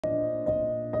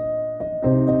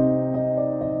Well,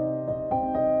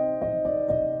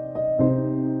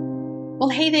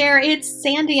 hey there, it's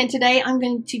Sandy, and today I'm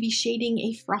going to be shading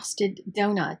a frosted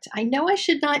donut. I know I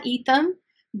should not eat them,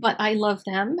 but I love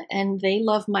them, and they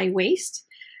love my waist.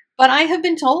 But I have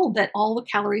been told that all the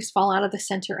calories fall out of the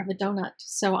center of a donut,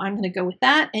 so I'm going to go with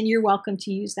that, and you're welcome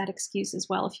to use that excuse as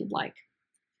well if you'd like.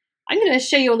 I'm going to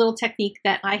show you a little technique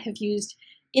that I have used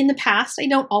in the past. I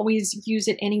don't always use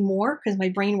it anymore because my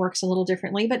brain works a little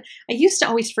differently, but I used to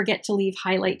always forget to leave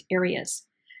highlight areas.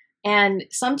 And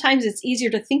sometimes it's easier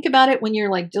to think about it when you're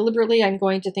like deliberately, I'm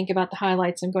going to think about the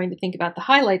highlights, I'm going to think about the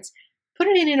highlights. Put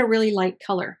it in a really light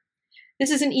color.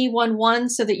 This is an E11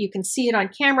 so that you can see it on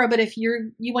camera, but if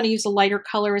you want to use a lighter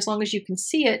color, as long as you can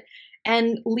see it,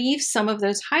 and leave some of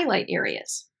those highlight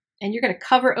areas. And you're going to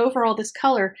cover over all this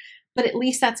color, but at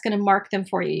least that's going to mark them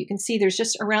for you. You can see there's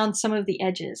just around some of the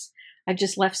edges. I've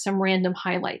just left some random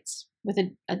highlights. With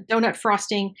a donut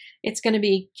frosting, it's going to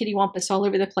be kittywampus all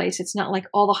over the place. It's not like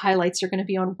all the highlights are going to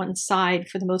be on one side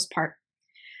for the most part.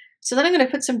 So then I'm going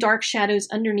to put some dark shadows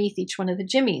underneath each one of the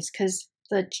jimmies because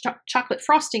the chocolate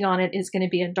frosting on it is going to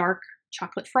be a dark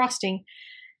chocolate frosting,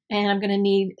 and I'm going to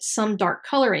need some dark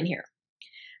color in here.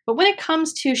 But when it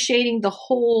comes to shading the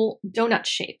whole donut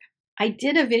shape, I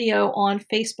did a video on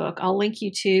Facebook. I'll link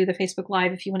you to the Facebook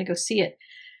Live if you want to go see it,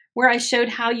 where I showed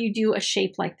how you do a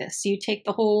shape like this. So you take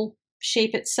the whole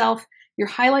shape itself, your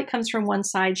highlight comes from one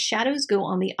side, shadows go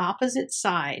on the opposite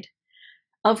side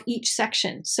of each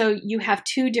section. So you have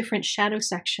two different shadow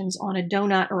sections on a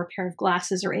donut or a pair of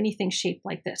glasses or anything shaped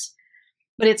like this.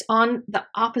 But it's on the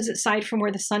opposite side from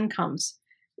where the sun comes.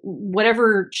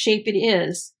 Whatever shape it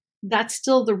is, that's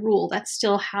still the rule. That's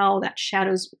still how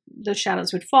those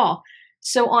shadows would fall.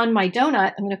 So on my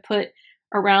donut, I'm going to put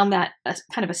around that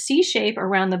kind of a C shape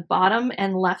around the bottom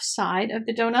and left side of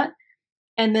the donut.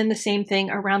 And then the same thing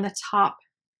around the top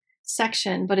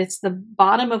section, but it's the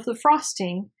bottom of the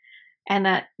frosting and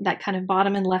that kind of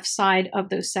bottom and left side of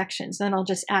those sections. Then I'll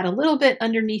just add a little bit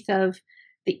underneath of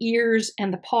the ears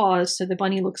and the paws so the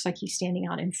bunny looks like he's standing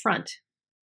out in front.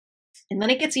 And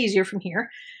then it gets easier from here.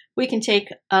 We can take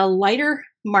a lighter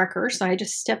marker. So I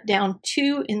just stepped down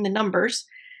 2 in the numbers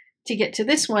to get to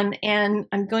this one, and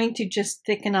I'm going to just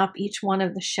thicken up each one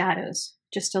of the shadows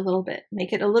just a little bit,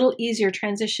 make it a little easier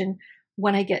transition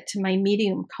when I get to my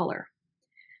medium color.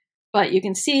 But you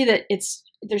can see that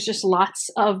there's just lots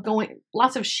of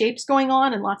shapes going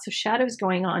on and lots of shadows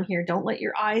going on here. Don't let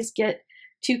your eyes get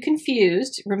too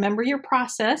confused. Remember your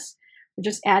process. We're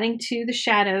just adding to the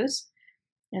shadows,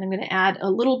 and I'm going to add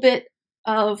a little bit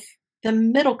of the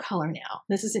middle color now.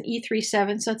 This is an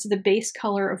E37, so that's the base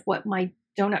color of what my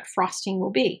donut frosting will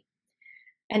be.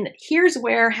 And here's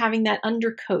where having that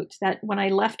undercoat, that when I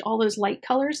left all those light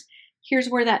colors, here's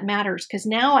where that matters, because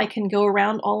now I can go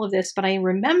around all of this, but I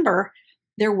remember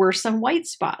there were some white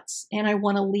spots and I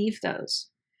want to leave those.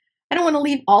 I don't want to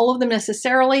leave all of them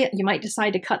necessarily. You might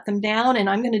decide to cut them down, and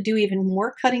I'm going to do even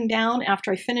more cutting down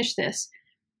after I finish this,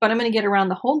 but I'm going to get around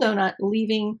the whole donut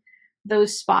leaving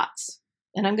those spots,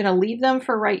 and I'm going to leave them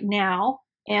for right now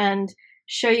and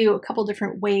show you a couple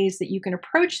different ways that you can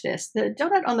approach this. The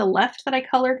donut on the left that I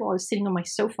colored while I was sitting on my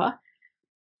sofa,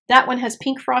 that one has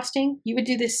pink frosting. You would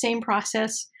do this same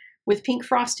process with pink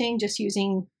frosting, just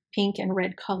using pink and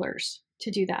red colors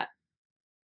to do that.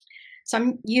 So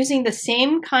I'm using the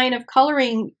same kind of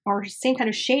coloring or same kind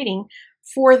of shading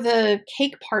for the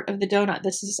cake part of the donut.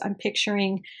 I'm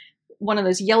picturing one of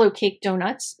those yellow cake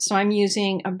donuts. So I'm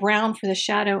using a brown for the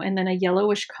shadow and then a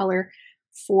yellowish color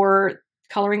for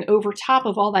coloring over top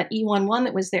of all that E11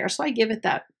 that was there. So I give it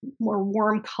that more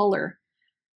warm color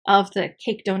of the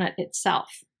cake donut itself.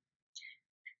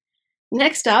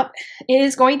 Next up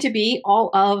is going to be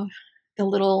all of the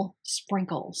little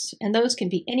sprinkles, and those can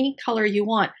be any color you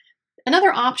want.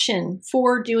 Another option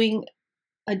for doing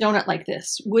a donut like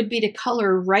this would be to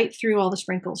color right through all the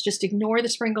sprinkles. Just ignore the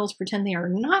sprinkles, pretend they are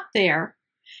not there,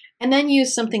 and then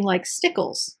use something like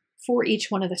stickles for each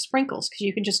one of the sprinkles, because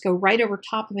you can just go right over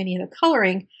top of any of the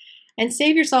coloring and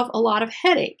save yourself a lot of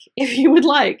headache, if you would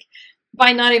like,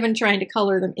 by not even trying to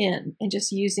color them in and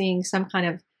just using some kind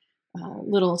of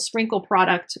little sprinkle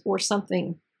product or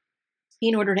something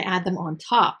in order to add them on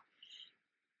top.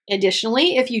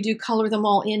 Additionally, if you do color them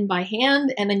all in by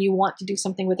hand and then you want to do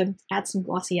something with them, add some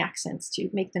glossy accents to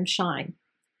make them shine.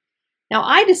 Now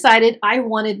I decided I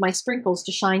wanted my sprinkles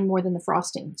to shine more than the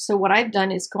frosting. So what I've done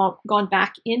is gone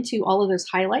back into all of those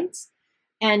highlights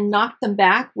and knocked them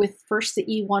back with first the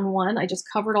E11. I just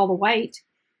covered all the white.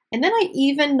 And then I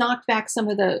even knocked back some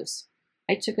of those.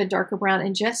 I took a darker brown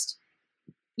and just,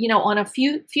 you know, on a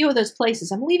few of those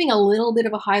places, I'm leaving a little bit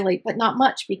of a highlight, but not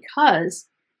much because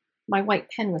my white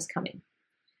pen was coming.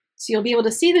 So you'll be able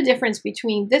to see the difference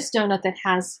between this donut that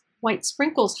has white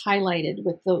sprinkles highlighted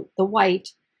with the white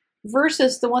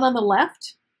versus the one on the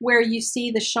left where you see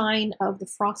the shine of the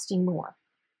frosting more.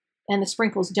 And the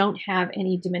sprinkles don't have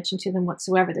any dimension to them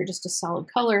whatsoever. They're just a solid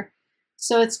color.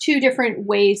 So it's two different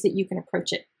ways that you can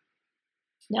approach it.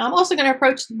 Now I'm also going to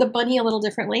approach the bunny a little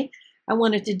differently. I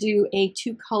wanted to do a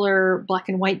two-color black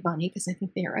and white bunny because I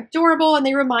think they are adorable and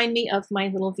they remind me of my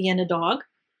little Vienna dog.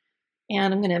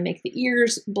 And I'm going to make the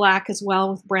ears black as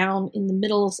well with brown in the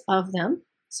middles of them.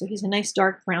 So he's a nice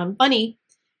dark brown bunny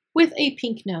with a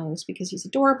pink nose because he's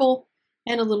adorable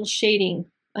and a little shading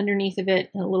underneath of it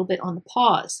and a little bit on the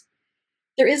paws.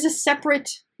 There is a separate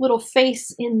little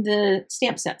face in the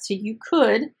stamp set, so you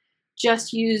could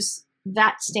just use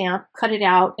that stamp, cut it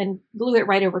out, and glue it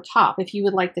right over top if you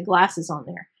would like the glasses on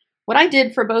there. What I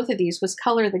did for both of these was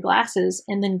color the glasses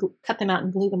and then cut them out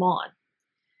and glue them on.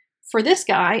 For this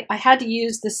guy, I had to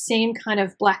use the same kind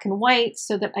of black and white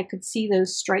so that I could see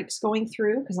those stripes going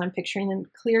through because I'm picturing them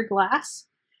clear glass.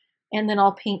 And then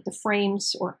I'll paint the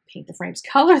frames,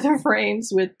 color the frames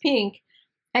with pink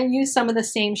and use some of the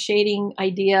same shading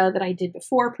idea that I did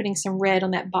before, putting some red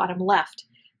on that bottom left.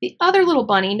 The other little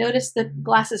bunny, notice the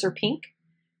glasses are pink.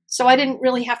 So I didn't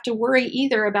really have to worry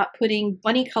either about putting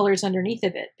bunny colors underneath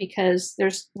of it because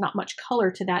there's not much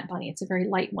color to that bunny. It's a very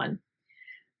light one.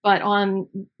 But on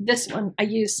this one, I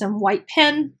used some white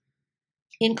pen,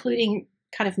 including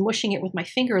kind of mushing it with my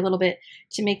finger a little bit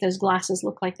to make those glasses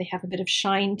look like they have a bit of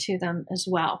shine to them as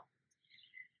well.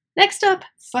 Next up,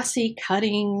 fussy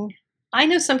cutting. I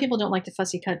know some people don't like to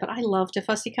fussy cut, but I love to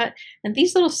fussy cut. And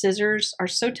these little scissors are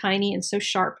so tiny and so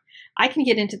sharp. I can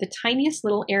get into the tiniest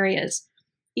little areas.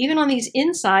 Even on these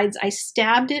insides, I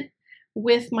stabbed it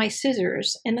with my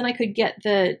scissors, and then I could get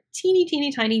the teeny,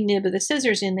 teeny, tiny nib of the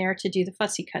scissors in there to do the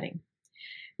fussy cutting.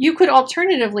 You could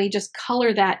alternatively just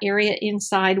color that area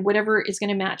inside whatever is going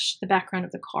to match the background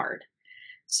of the card.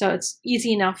 So it's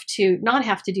easy enough to not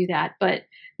have to do that, but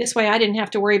this way I didn't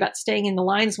have to worry about staying in the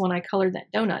lines when I colored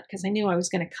that donut because I knew I was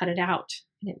going to cut it out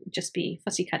and it would just be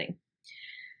fussy cutting.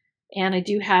 And I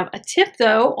do have a tip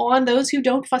though on those who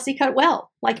don't fussy cut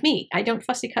well, like me. I don't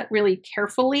fussy cut really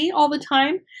carefully all the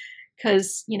time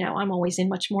because, you know, I'm always in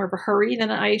much more of a hurry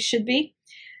than I should be.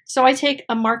 So I take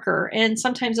a marker, and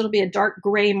sometimes it'll be a dark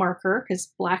gray marker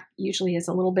because black usually is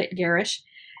a little bit garish,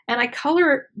 and I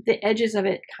color the edges of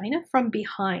it kind of from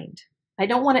behind. I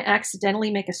don't want to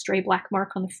accidentally make a stray black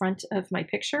mark on the front of my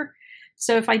picture.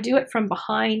 So if I do it from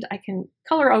behind, I can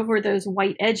color over those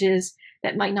white edges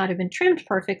that might not have been trimmed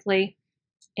perfectly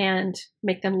and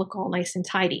make them look all nice and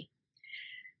tidy.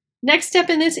 Next step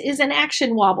in this is an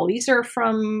action wobble. These are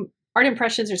from Art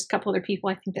Impressions. There's a couple other people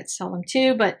I think that sell them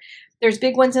too, but there's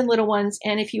big ones and little ones.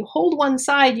 And if you hold one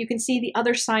side, you can see the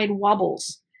other side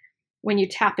wobbles when you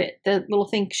tap it. The little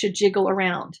thing should jiggle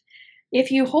around. If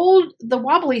you hold the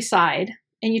wobbly side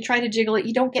and you try to jiggle it,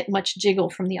 you don't get much jiggle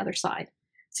from the other side.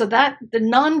 So that the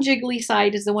non-jiggly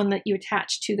side is the one that you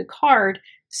attach to the card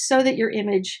so that your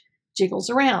image jiggles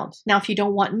around. Now, if you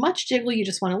don't want much jiggle, you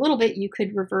just want a little bit, you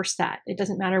could reverse that. It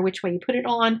doesn't matter which way you put it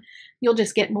on, you'll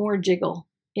just get more jiggle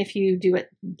if you do it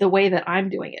the way that I'm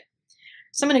doing it.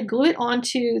 So I'm going to glue it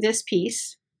onto this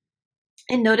piece.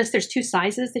 And notice there's two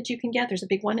sizes that you can get. There's a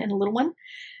big one and a little one.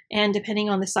 And depending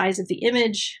on the size of the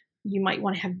image, you might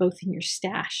want to have both in your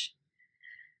stash.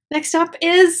 Next up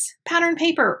is pattern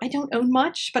paper. I don't own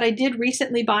much, but I did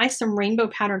recently buy some rainbow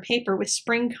pattern paper with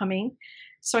spring coming.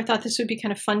 So I thought this would be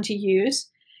kind of fun to use.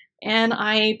 And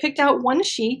I picked out one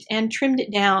sheet and trimmed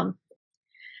it down.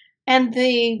 And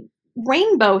the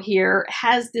rainbow here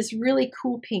has this really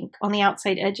cool pink on the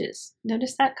outside edges.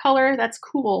 Notice that color? That's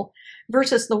cool.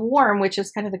 Versus the warm, which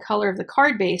is kind of the color of the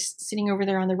card base sitting over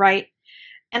there on the right.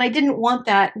 And I didn't want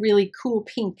that really cool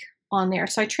pink on there,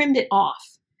 so I trimmed it off.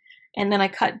 And then I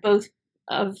cut both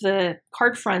of the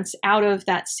card fronts out of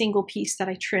that single piece that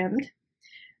I trimmed.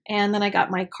 And then I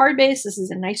got my card base. This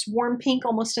is a nice warm pink,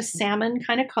 almost a salmon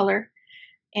kind of color,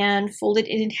 and folded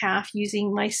it in half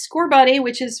using my Score Buddy,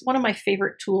 which is one of my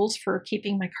favorite tools for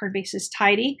keeping my card bases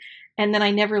tidy. And then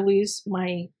I never lose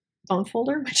my bone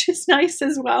folder, which is nice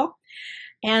as well.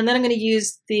 And then I'm going to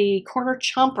use the corner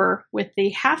chomper with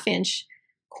the 1/2 inch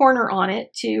corner on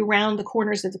it to round the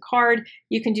corners of the card.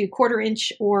 You can do 1/4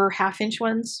 inch or 1/2 inch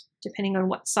ones, depending on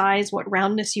what size, what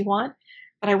roundness you want.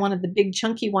 But I wanted the big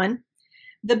chunky one.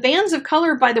 The bands of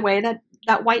color, by the way,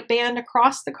 that white band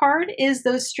across the card is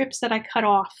those strips that I cut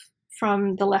off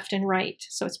from the left and right.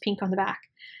 So it's pink on the back.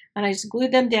 And I just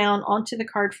glued them down onto the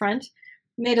card front,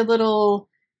 made a little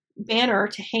banner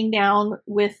to hang down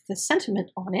with the sentiment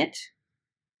on it.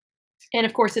 And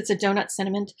of course, it's a donut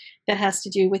sentiment that has to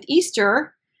do with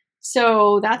Easter.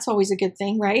 So that's always a good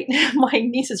thing, right? My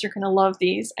nieces are going to love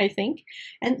these, I think.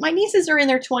 And my nieces are in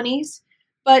their 20s,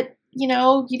 but you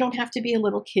know, you don't have to be a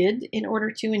little kid in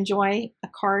order to enjoy a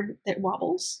card that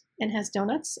wobbles and has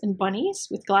donuts and bunnies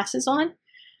with glasses on.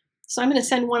 So I'm going to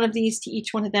send one of these to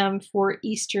each one of them for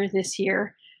Easter this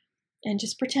year and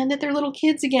just pretend that they're little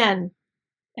kids again.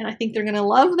 And I think they're going to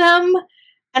love them.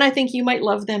 And I think you might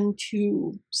love them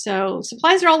too. So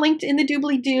supplies are all linked in the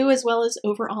doobly-doo as well as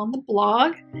over on the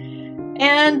blog.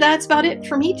 And that's about it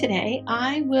for me today.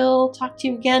 I will talk to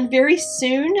you again very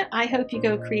soon. I hope you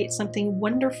go create something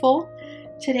wonderful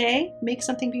today, make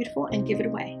something beautiful, and give it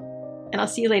away. And I'll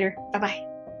see you later. Bye-bye.